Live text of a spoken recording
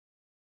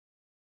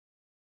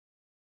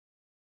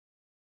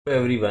Hello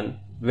everyone,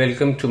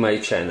 welcome to my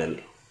channel.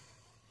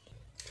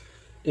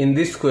 In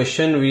this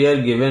question we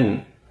are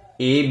given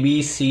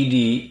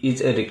ABCD is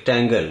a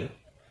rectangle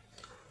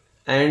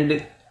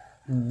and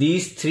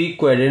these three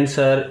quadrants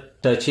are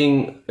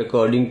touching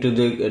according to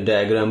the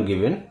diagram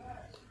given.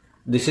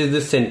 This is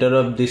the center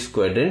of this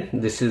quadrant,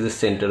 this is the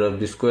center of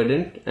this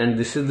quadrant, and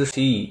this is the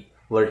C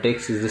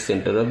vertex is the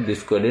center of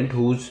this quadrant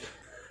whose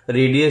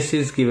radius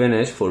is given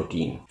as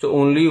 14. So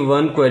only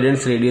one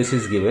quadrant's radius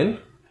is given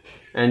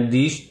and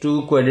these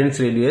two quadrants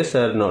radius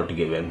are not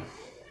given.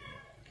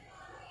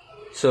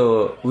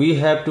 So we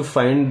have to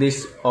find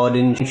this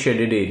orange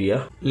shaded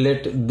area.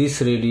 Let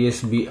this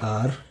radius be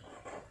R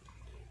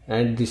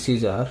and this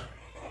is R.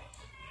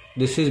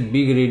 This is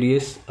big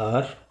radius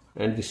R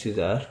and this is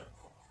R.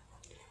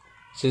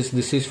 Since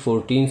this is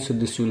 14, so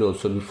this will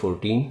also be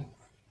 14.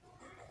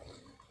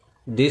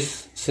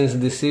 Since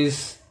this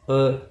is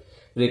a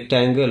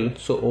rectangle,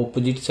 so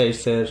opposite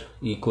sides are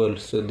equal.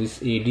 So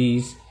this AD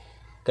is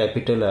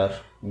capital R,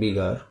 big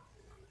R.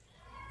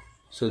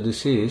 So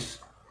this is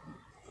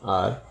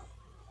R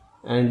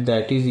and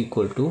that is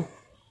equal to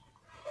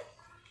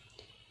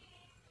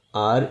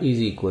R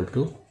is equal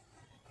to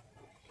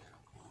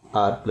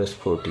R plus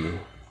 14.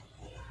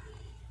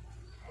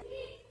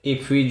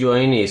 If we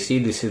join AC,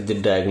 this is the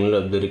diagonal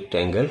of the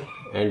rectangle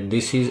and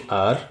this is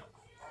R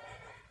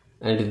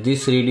and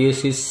this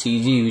radius is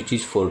CG, which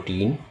is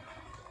 14.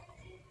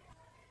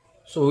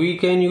 So we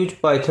can use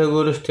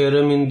Pythagoras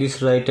theorem in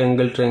this right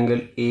angle triangle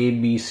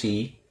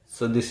ABC.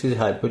 So this is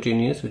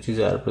hypotenuse, which is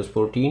R plus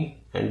 14,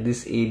 and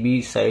this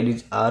AB side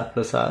is R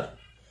plus R,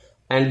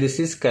 and this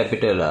is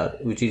capital R,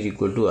 which is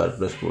equal to R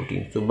plus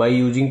 14. So by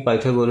using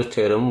Pythagoras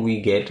theorem we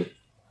get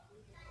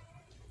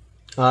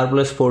R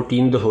plus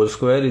 14 the whole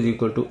square is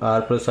equal to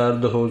R plus R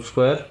the whole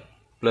square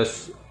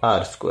plus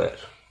R square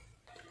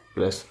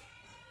plus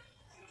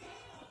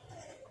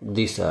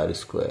this R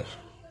square.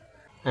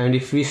 And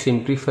if we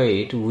simplify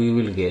it, we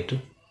will get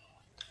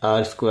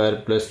R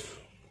square plus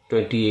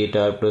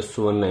 28R plus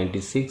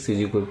 196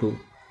 is equal to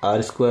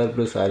R square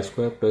plus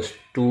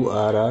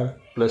 2RR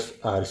plus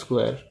R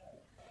square.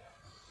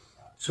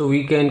 So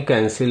we can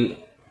cancel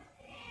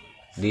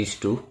these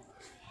two,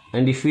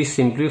 and if we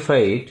simplify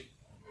it,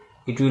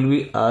 it will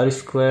be R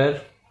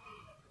square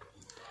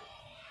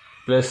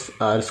plus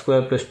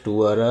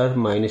 2RR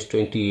minus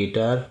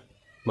 28R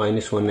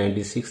minus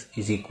 196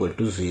 is equal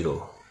to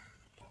 0.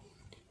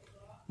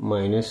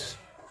 Minus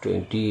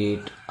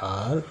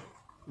 28R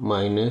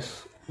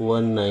minus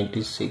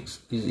 196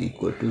 is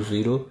equal to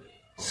 0.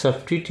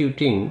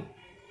 Substituting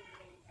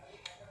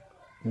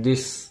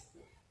this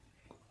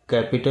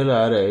capital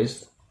R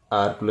as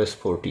R plus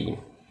 14.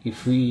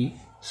 If we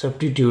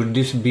substitute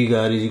this big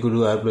R is equal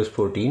to R plus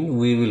 14,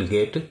 we will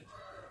get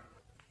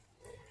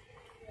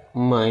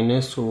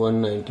minus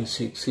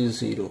 196 is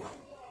 0.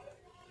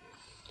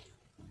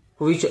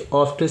 Which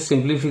after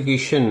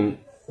simplification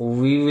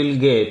we will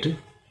get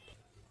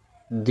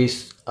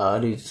this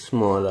R is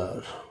small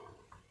r.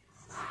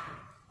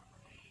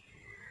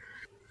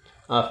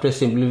 After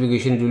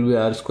simplification it will be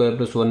R square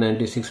plus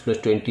 196 plus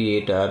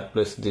 28R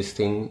plus this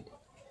thing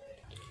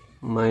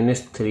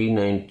minus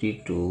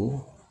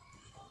 392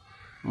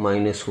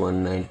 minus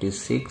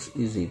 196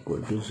 is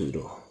equal to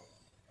 0.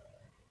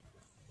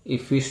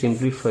 If we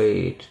simplify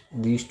it,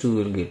 these two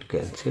will get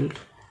cancelled.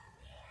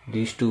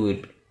 These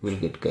two will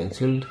get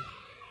cancelled.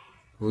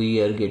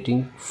 We are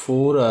getting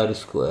 4R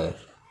square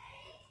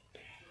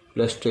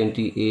plus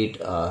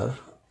 28R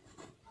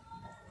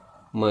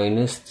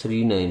minus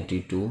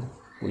 392,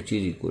 which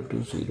is equal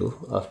to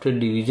 0. After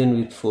division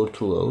with 4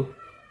 throughout,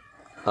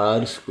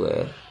 R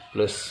square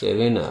plus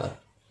 7R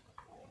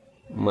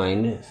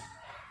minus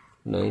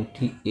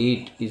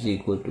 98 is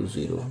equal to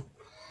 0.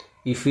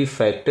 If we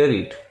factor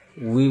it,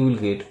 we will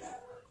get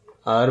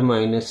R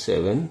minus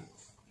 7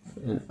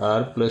 and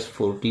R plus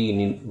 14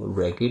 in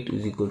bracket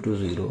is equal to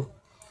 0.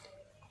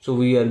 So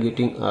we are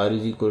getting R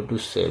is equal to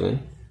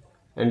 7.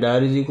 And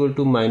R is equal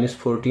to minus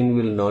 14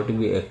 will not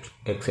be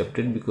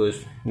accepted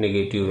because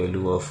negative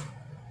value of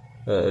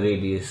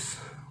radius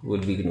will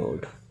be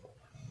ignored.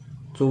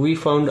 So we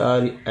found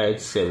R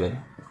as 7.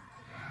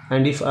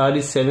 And if R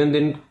is 7,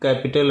 then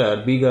capital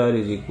R, big R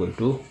is equal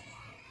to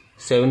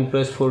 7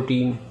 plus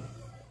 14.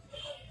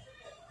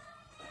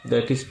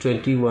 That is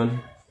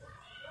 21.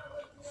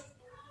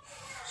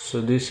 So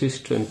this is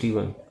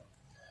 21.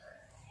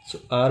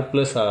 So R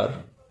plus R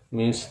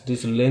means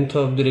this length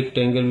of the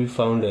rectangle we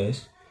found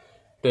as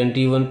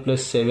 21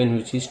 plus 7,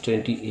 which is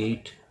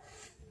 28,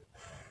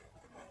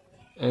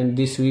 and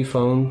this we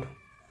found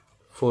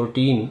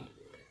 14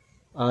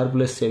 R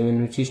plus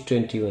 7, which is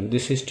 21.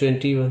 This is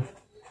 21.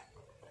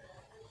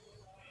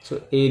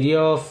 So area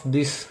of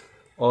this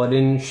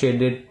orange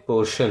shaded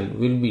portion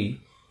will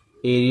be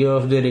area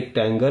of the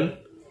rectangle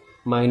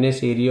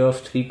minus area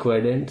of three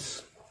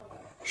quadrants.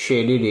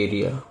 Shaded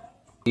area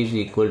is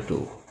equal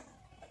to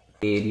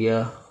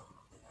area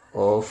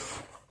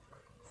of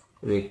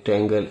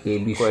rectangle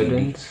ABCD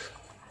quadrants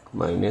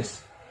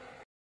minus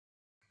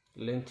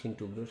length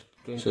into breadth.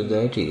 So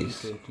that is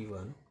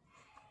 21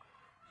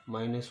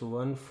 minus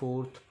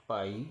 1/4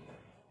 pi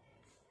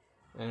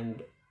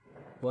and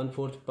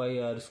 1/4 pi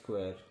r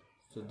square.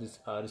 So this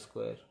r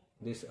square,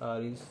 this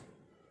r is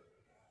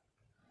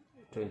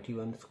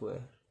 21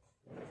 square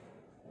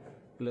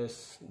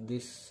plus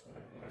this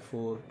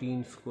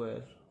 14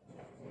 square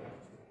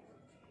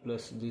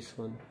plus this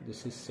one,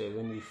 this is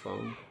 7 we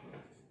found.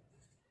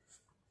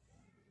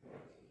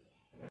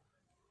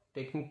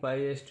 Taking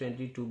pi as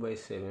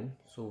 22/7,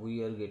 so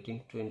we are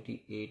getting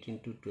 28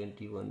 into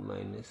 21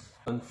 minus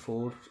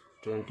 1/4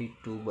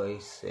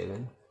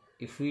 22/7.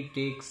 If we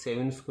take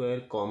 7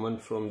 square common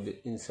from the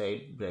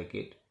inside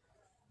bracket,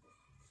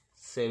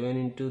 7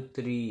 into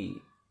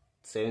 3,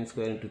 7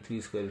 square into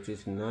 3 square, which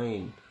is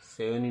 9,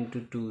 7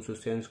 into 2, so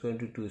 7 square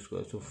into 2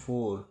 square, so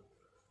 4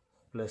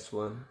 plus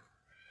 1.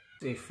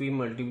 If we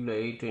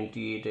multiply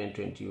 28 and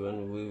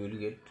 21, we will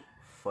get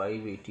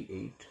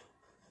 588.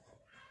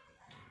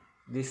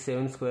 This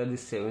 7 square,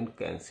 this 7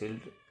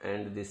 cancelled,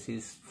 and this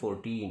is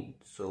 14,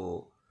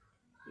 so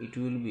it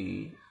will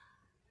be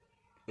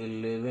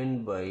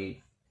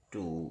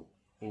 11/2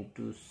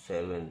 into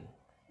 7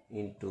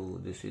 into,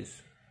 this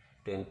is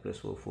 10 plus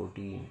 4,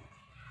 14.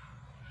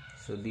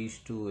 So these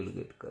two will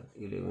get cut.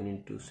 11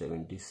 into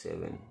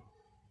 77.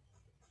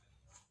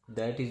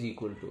 That is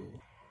equal to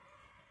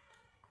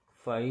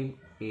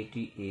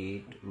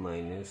 588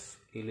 minus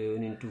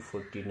 11 into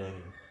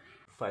 49.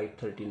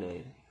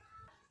 539.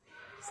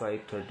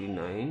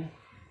 539.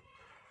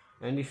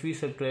 And if we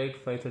subtract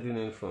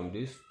 539 from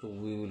this, so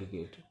we will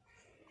get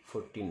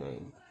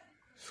 49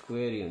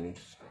 square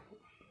units,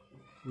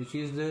 which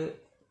is the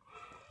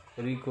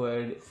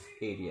required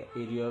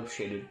area of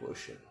shaded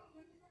portion.